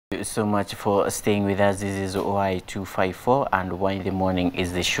you so much for staying with us. This is Y254 and Why in the Morning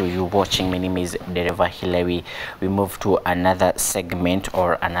is the show you're watching. My name is Dereva Hilary. We move to another segment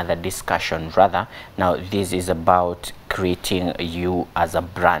or another discussion rather. Now this is about creating you as a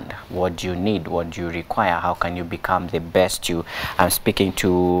brand. What do you need? What do you require? How can you become the best you? I'm speaking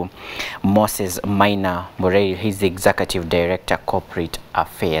to Moses Maina Morey. He's the Executive Director, Corporate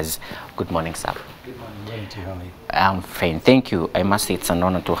Affairs. Good morning, sir. Good morning. How are you? I'm fine, thank you. I must say it's an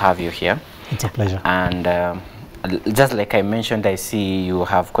honor to have you here. It's a pleasure. And just like I mentioned, I see you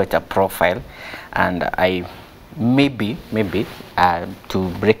have quite a profile, and I maybe to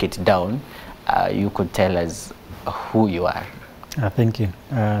break it down, you could tell us who you are. Thank you.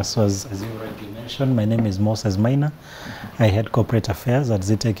 So as you already mentioned, my name is Moses Maina. I head corporate affairs at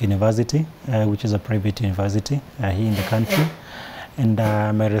Zitech University, which is a private university here in the country. And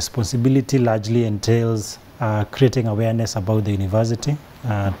my responsibility largely entails creating awareness about the university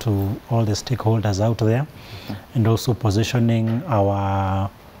to all the stakeholders out there, and also positioning our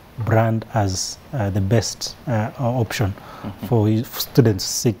brand as the best option for students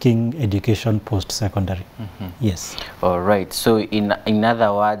seeking education post-secondary. Yes. All right. So in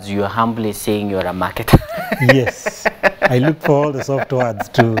other words, you're humbly saying you're a marketer. Yes. I look for all the soft words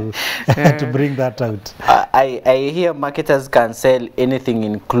to to bring that out. I hear marketers can sell anything,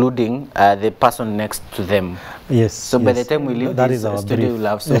 including the person next to them. Yes. So by the time we leave this studio, we'll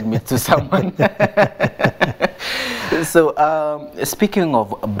have sold me to someone. So speaking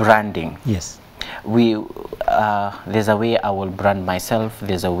of branding, yes, there's a way I will brand myself,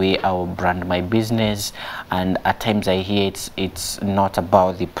 there's a way I will brand my business, and at times I hear it's not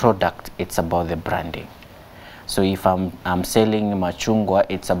about the product, it's about the branding. So if I'm selling machungwa,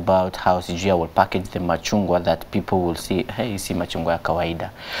 it's about how I will package the machungwa that people will see, hey, you see machungwa ya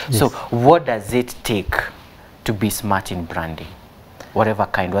kawaida. Yes. So what does it take to be smart in branding, whatever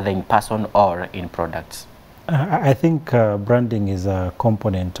kind, whether in person or in products? I think branding is a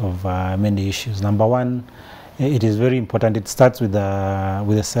component of many issues. Number one, it is very important. It starts with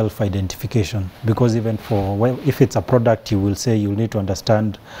a self-identification, because even if it's a product, you will say you'll need to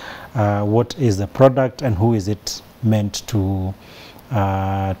understand what is the product and who is it meant to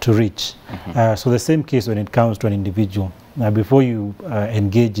reach. So the same case when it comes to an individual. Now, before you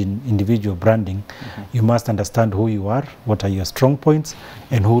engage in individual branding, you must understand who you are, what are your strong points,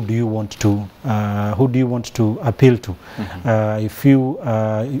 and who do you want to appeal to.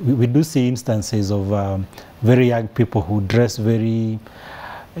 We do see instances of very young people who dress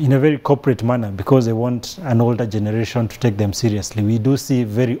in a very corporate manner because they want an older generation to take them seriously. We do see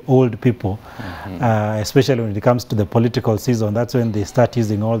very old people, especially when it comes to the political season. That's when they start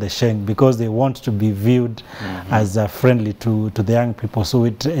using all the sheng, because they want to be viewed as friendly to the young people. So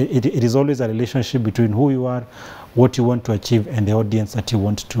it is always a relationship between who you are, what you want to achieve, and the audience that you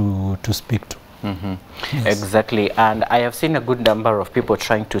want to speak to. Yes. Exactly, and I have seen a good number of people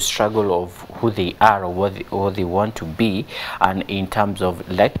trying to struggle of who they are or what they want to be, and in terms of,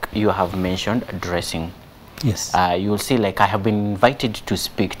 like you have mentioned, dressing. Yes. You'll see, like, I have been invited to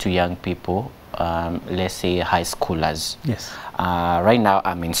speak to young people, let's say high schoolers. Yes. Right now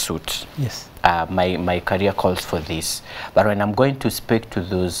I'm in suit. Yes. My career calls for this, but when I'm going to speak to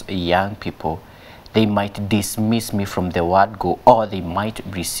those young people, they might dismiss me from the word go, or they might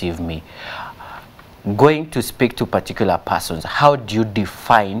receive me. Going to speak to particular persons, how do you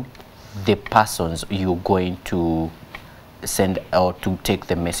define the persons you're going to send or to take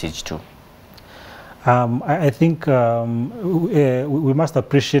the message to? I think we must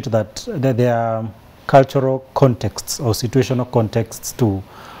appreciate that there are cultural contexts or situational contexts to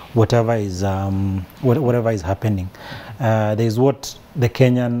whatever is happening. There is what the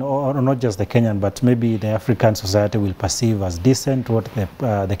Kenyan, or not just the Kenyan, but maybe the African society will perceive as decent, what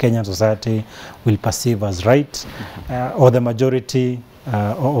the Kenyan society will perceive as right, or the majority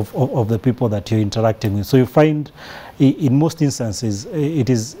of the people that you're interacting with. So you find, in most instances, it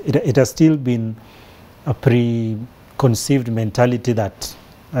has still been a preconceived mentality that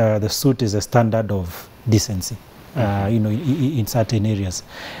the suit is a standard of decency, in certain areas.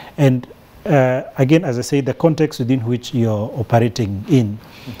 And again, as I say, the context within which you're operating in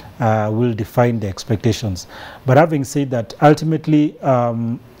will define the expectations. But having said that, ultimately,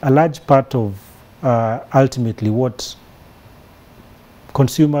 a large part of ultimately what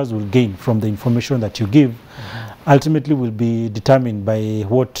consumers will gain from the information that you give ultimately will be determined by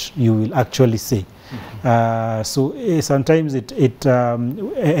what you will actually say. So sometimes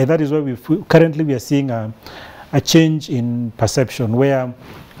that is why currently we are seeing a change in perception, where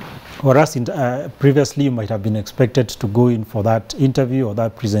whereas previously you might have been expected to go in for that interview or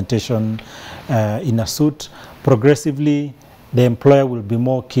that presentation in a suit. Progressively the employer will be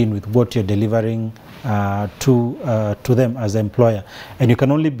more keen with what you're delivering to them as an employer. And you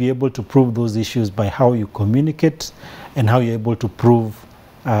can only be able to prove those issues by how you communicate and how you're able to prove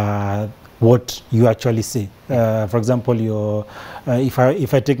what you actually say. For example, if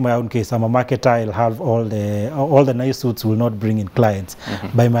I take my own case, I'm a marketer. I'll have all the nice suits will not bring in clients.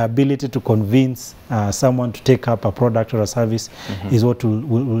 By my ability to convince someone to take up a product or a service is what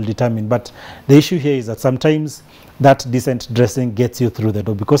will determine. But the issue here is that sometimes that decent dressing gets you through the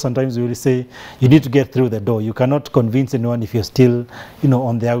door, because sometimes we will say you need to get through the door. You cannot convince anyone if you're still,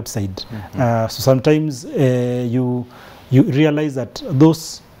 on the outside. So sometimes you realize that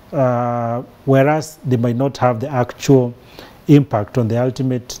those, whereas they might not have the actual impact on the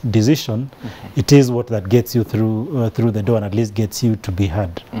ultimate decision, it is what that gets you through the door and at least gets you to be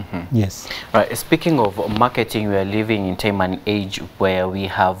heard. Yes. Right. Speaking of marketing, we are living in time and age where we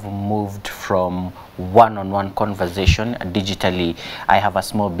have moved from one-on-one conversation digitally. I have a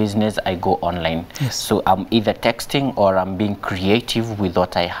small business, I go online. Yes. So I'm either texting or I'm being creative with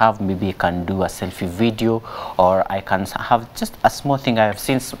what I have. Maybe I can do a selfie video, or I can have just a small thing. I have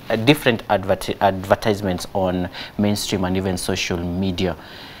seen different advertisements on mainstream and even social media.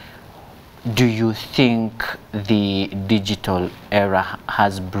 Do you think the digital era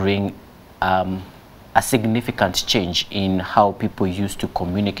has bring a significant change in how people used to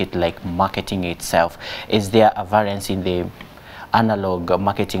communicate, like marketing itself? Is there a variance in the analog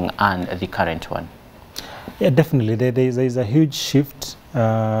marketing and the current one? Yeah, definitely. There is a huge shift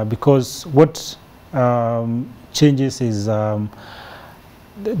because what changes is, and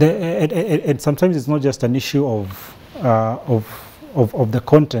sometimes it's not just an issue of the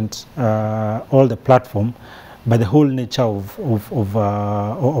content or the platform, but the whole nature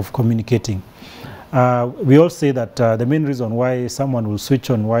of communicating. We all say that the main reason why someone will switch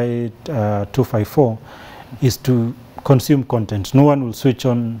on Y254 is to consume content. No one will switch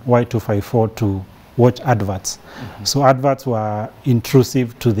on Y254 to watch adverts. So adverts were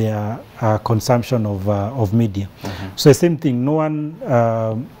intrusive to their consumption of media. So the same thing, no one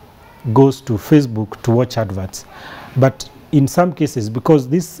goes to Facebook to watch adverts. But in some cases, because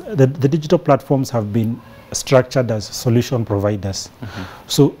the digital platforms have been structured as solution providers.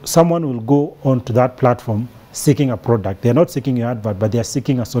 So someone will go onto that platform seeking a product. They're not seeking your advert, but they're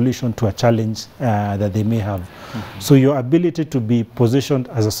seeking a solution to a challenge that they may have. So your ability to be positioned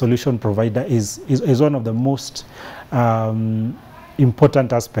as a solution provider is one of the most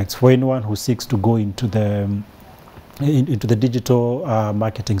important aspects for anyone who seeks to go into the digital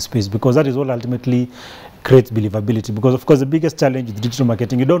marketing space, because that is what ultimately creates believability. Because of course the biggest challenge with digital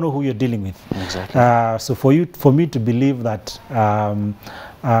marketing, you don't know who you're dealing with. Exactly. So for me to believe that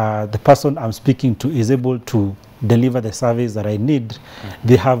the person I'm speaking to is able to deliver the service that I need,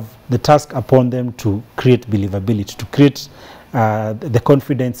 they have the task upon them to create believability, to create the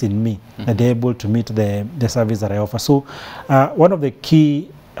confidence in me that they're able to meet the service that I offer. So one of the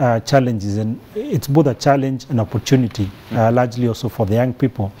key challenges, and it's both a challenge and opportunity, largely also for the young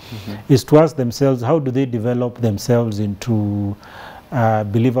people, is to ask themselves, how do they develop themselves into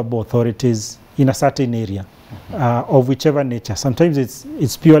believable authorities in a certain area, of whichever nature. Sometimes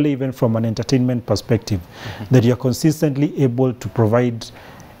it's purely even from an entertainment perspective, that you're consistently able to provide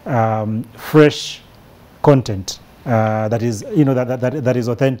fresh content that is, that is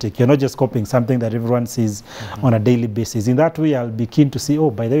authentic. You're not just copying something that everyone sees on a daily basis. In that way, I'll be keen to see, oh,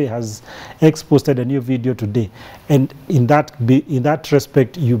 by the way, has X posted a new video today? And in that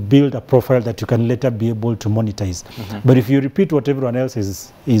respect, you build a profile that you can later be able to monetize. But if you repeat what everyone else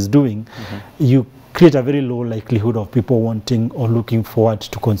is doing, you create a very low likelihood of people wanting or looking forward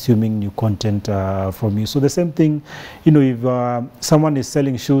to consuming new content from you. So the same thing, if someone is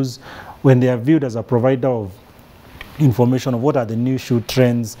selling shoes, when they are viewed as a provider of information of what are the new shoe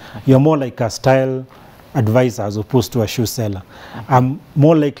trends, you're more like a style advisor as opposed to a shoe seller. I'm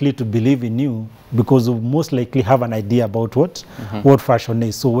more likely to believe in you because you most likely have an idea about what fashion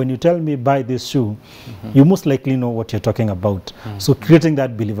is. So when you tell me buy this shoe, you most likely know what you're talking about. So creating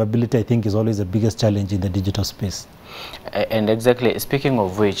that believability, I think, is always the biggest challenge in the digital space. And exactly, speaking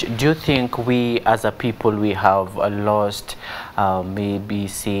of which, do you think we as a people, we have lost maybe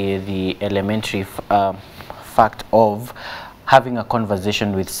say the elementary fact of having a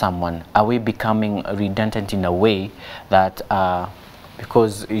conversation with someone? Are we becoming redundant in a way that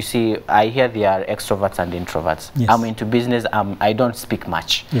because you see, I hear there are extroverts and introverts. Yes. I'm into business, I don't speak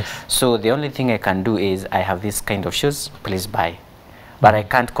much. Yes. So the only thing I can do is, I have this kind of shoes, please buy. But I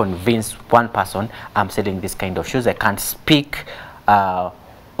can't convince one person I'm selling this kind of shoes. I can't speak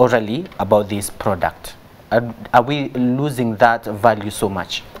orally about this product. Are we losing that value so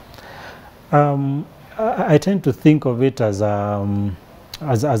much? I tend to think of it as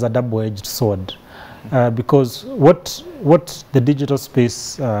a double-edged sword, because what the digital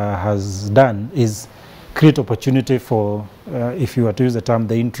space has done is create opportunity for, if you were to use the term,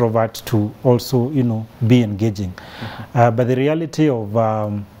 the introvert to also, you know, be engaging. But the reality of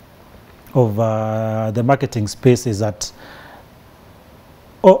the marketing space is that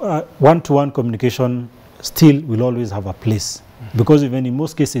one-to-one communication still will always have a place. Because even in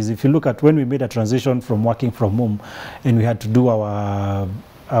most cases, if you look at when we made a transition from working from home and we had to do our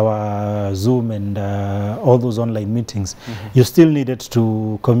Zoom and all those online meetings, you still needed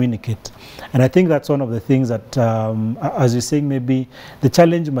to communicate. And I think that's one of the things that, as you're saying, maybe the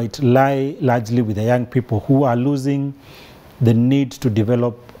challenge might lie largely with the young people who are losing the need to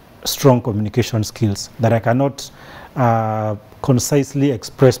develop strong communication skills, that I cannot concisely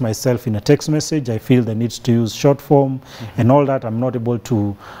express myself in a text message. I feel the need to use short form and all that. I'm not able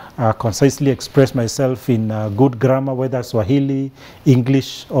to concisely express myself in good grammar, whether Swahili,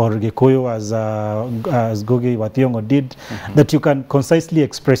 English, or Gikuyu, as Gogi Wathiongo did, that you can concisely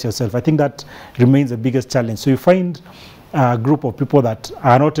express yourself. I think that remains the biggest challenge. So you find a group of people that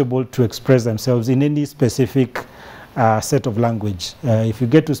are not able to express themselves in any specific set of language. If you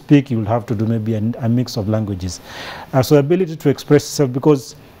get to speak, you'll have to do maybe a mix of languages. So the ability to express yourself,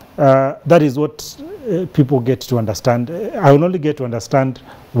 because that is what people get to understand. I will only get to understand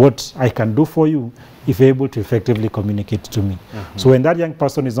what I can do for you if you're able to effectively communicate to me. So when that young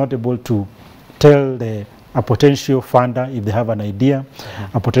person is not able to tell a potential funder if they have an idea,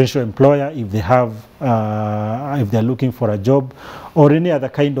 a potential employer if they have, if they're looking for a job, or any other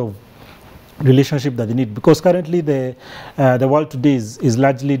kind of relationship that they need, because currently the world today is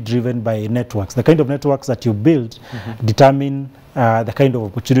largely driven by networks. The kind of networks that you build determine the kind of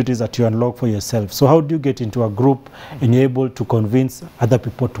opportunities that you unlock for yourself. So how do you get into a group and you're able to convince other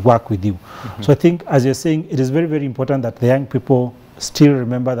people to work with you? So I think, as you're saying, it is very, very important that the young people still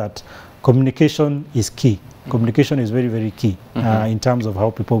remember that communication is key. Communication is very, very key in terms of how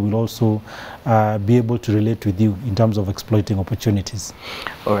people will also be able to relate with you in terms of exploiting opportunities.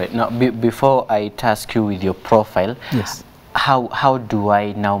 All right. Now, before I task you with your profile, yes, how do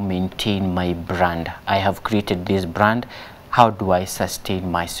I now maintain my brand? I have created this brand. How do I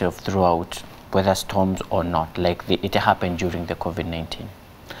sustain myself throughout, whether storms or not, like it happened during the COVID-19?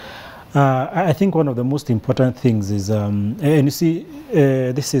 I think one of the most important things is, and you see,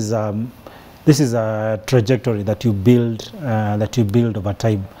 this is a trajectory that you build over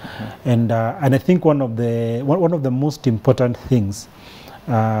time, and I think one of the most important things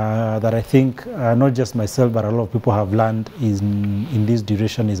that I think not just myself but a lot of people have learned is in this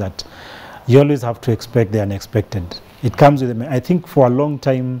duration is that you always have to expect the unexpected. It comes with them. I think for a long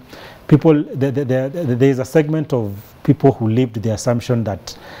time, people there is a segment of people who lived the assumption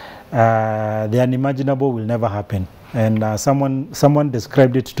that the unimaginable will never happen. And someone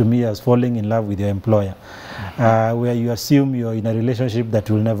described it to me as falling in love with your employer, where you assume you're in a relationship that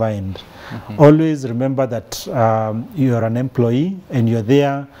will never end. Always remember that you are an employee and you're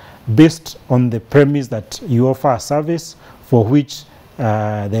there based on the premise that you offer a service for which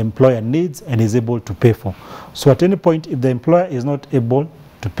the employer needs and is able to pay for. So at any point, if the employer is not able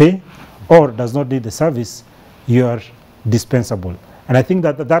to pay or does not need the service, you are dispensable. And I think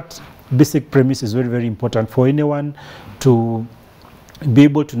that basic premise is very, very important for anyone to be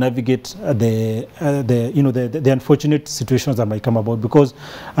able to navigate the unfortunate situations that might come about. Because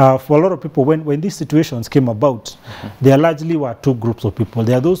for a lot of people, when these situations came about, there largely were two groups of people.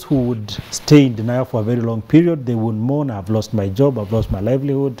 There are those who would stay in denial for a very long period. They would mourn, I've lost my job, I've lost my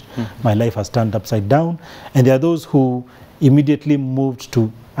livelihood, my life has turned upside down. And there are those who immediately moved to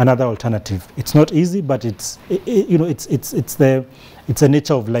another alternative. It's not easy, but it's a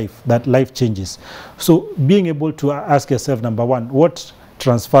nature of life, that life changes. So being able to ask yourself, number one, what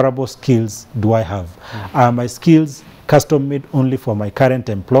transferable skills do I have? Are my skills custom made only for my current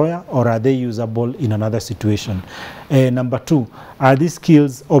employer, or are they usable in another situation? Number two, are these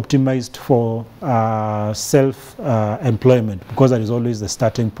skills optimized for self-employment? Because that is always the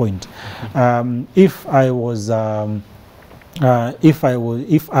starting point. If I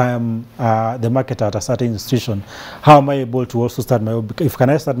am the marketer at a certain institution, how am I able to also start my own? Can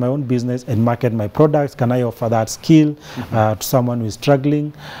I start my own business and market my products? Can I offer that skill to someone who is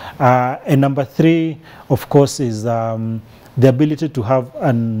struggling? And number three, of course, is the ability to have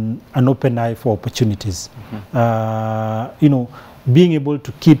an open eye for opportunities. Being able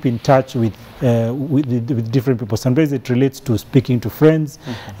to keep in touch with different people. Sometimes it relates to speaking to friends,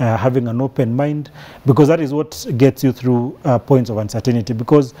 having an open mind, because that is what gets you through points of uncertainty.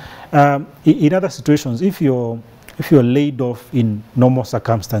 Because in other situations, if you're if you're laid off in normal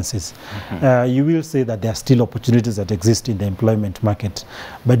circumstances, you will say that there are still opportunities that exist in the employment market.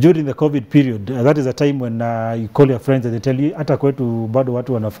 But during the COVID period, that is a time when you call your friends and they tell you, hata kwetu bado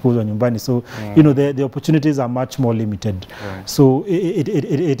watu wanafukuzwa nyumbani. So, you know, the opportunities are much more limited. Right. So it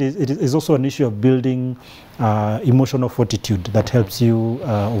is also an issue of building emotional fortitude that helps you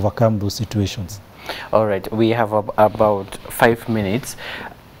overcome those situations. All right, we have about 5 minutes.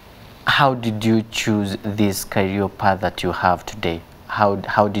 How did you choose this career path that you have today?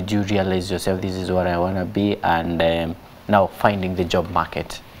 How did you realize yourself, this is what I want to be, and now finding the job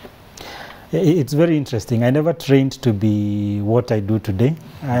market? It's very interesting. I never trained to be what I do today.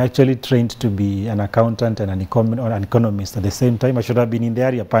 I actually trained to be an accountant and an economist at the same time. I should have been in the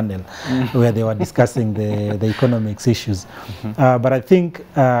area panel where they were discussing the economics issues. But I think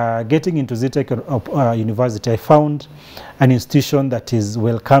getting into ZTech University, I found an institution that is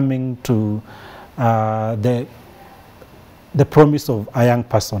welcoming to the promise of a young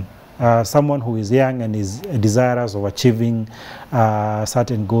person. Someone who is young and is desirous of achieving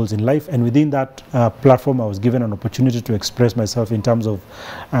certain goals in life. And within that platform, I was given an opportunity to express myself in terms of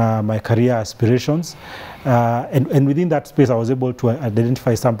my career aspirations. And within that space, I was able to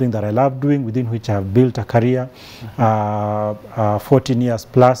identify something that I love doing, within which I have built a career, 14 years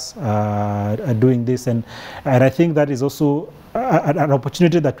plus doing this. And I think that is also an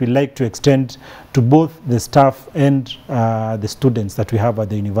opportunity that we like to extend to both the staff and the students that we have at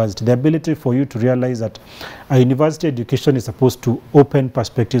the university. The ability for you to realize that a university education is supposed to open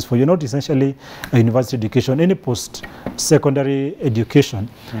perspectives for you, not essentially a university education. Any post-secondary education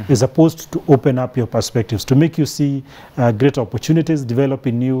is supposed to open up your perspectives, to make you see great opportunities, develop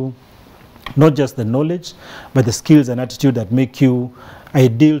in you not just the knowledge, but the skills and attitude that make you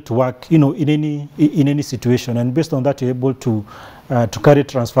ideal to work, you know, in any situation. And based on that, you're able to carry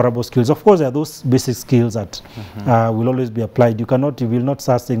transferable skills. Of course, there are those basic skills that will always be applied. You will not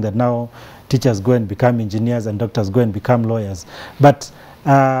start saying that now teachers go and become engineers and doctors go and become lawyers. But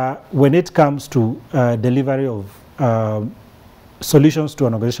when it comes to delivery of solutions to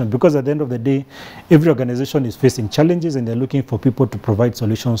an organization, because at the end of the day, every organization is facing challenges and they're looking for people to provide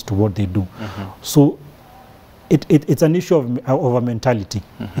solutions to what they do. So it's an issue of a mentality.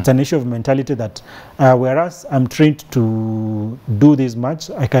 It's an issue of mentality that whereas I'm trained to do this much,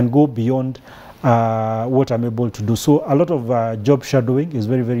 I can go beyond what I'm able to do. So a lot of job shadowing is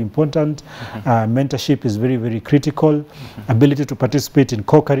very, very important. Mentorship is very, very critical. Ability to participate in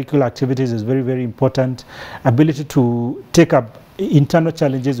co-curricular activities is very, very important. Ability to take up internal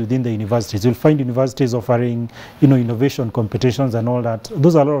challenges within the universities. You'll find universities offering, you know, innovation competitions and all that.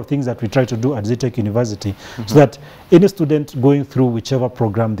 Those are a lot of things that we try to do at ZTech University, so that any student going through whichever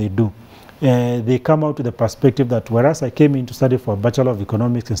program they do, they come out with the perspective that whereas I came in to study for a Bachelor of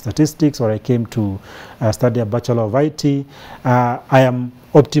Economics and Statistics, or I came to study a Bachelor of IT, I am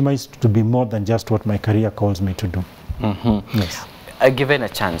optimized to be more than just what my career calls me to do. Yes. Given a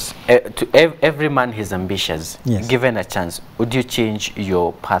chance, every man is ambitious. Yes. Given a chance, would you change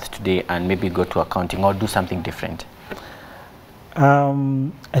your path today and maybe go to accounting or do something different?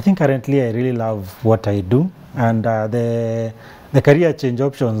 I think currently I really love what I do, and the career change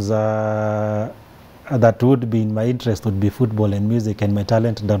options that would be in my interest would be football and music, and my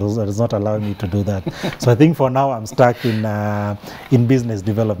talent does not allow me to do that. So I think for now I'm stuck in business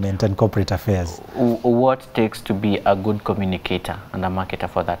development and corporate affairs. What takes to be a good communicator and a marketer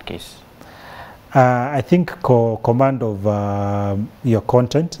for that case? I think command of your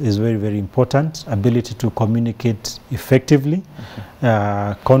content is very, very important. Ability to communicate effectively,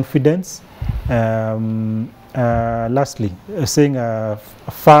 confidence. Lastly, saying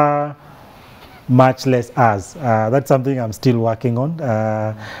far much less as. That's something I'm still working on.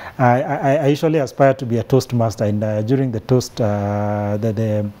 I usually aspire to be a Toastmaster, and during the Toast,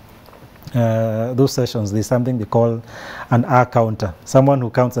 those sessions, there's something they call an R counter. Someone who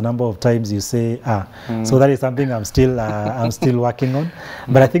counts the number of times you say ah. So that is something I'm still working on.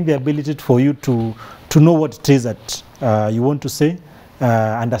 But I think the ability for you to know what it is that you want to say,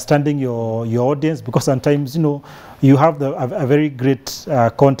 understanding your audience, because sometimes, you know, you have a very great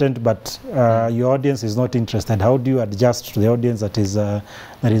content, but your audience is not interested. How do you adjust to the audience that is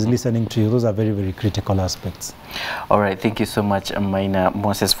listening to you? Those are very, very critical aspects. All right, thank you so much, Maina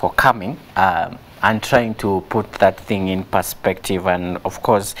Moses, for coming and trying to put that thing in perspective. And of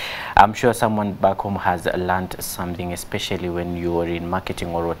course, I'm sure someone back home has learned something, especially when you are in marketing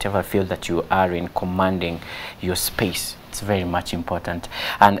or whatever field that you are in, commanding your space It's very much important.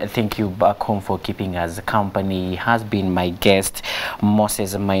 And thank you back home for keeping us company. He has been my guest,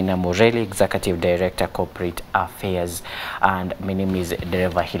 Moses Maina Morelli, Executive Director, Corporate Affairs. And my name is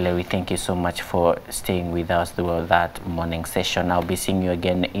Dereva Hilary. Thank you so much for staying with us throughout that morning session. I'll be seeing you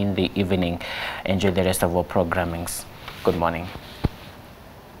again in the evening. Enjoy the rest of our programmings. Good morning.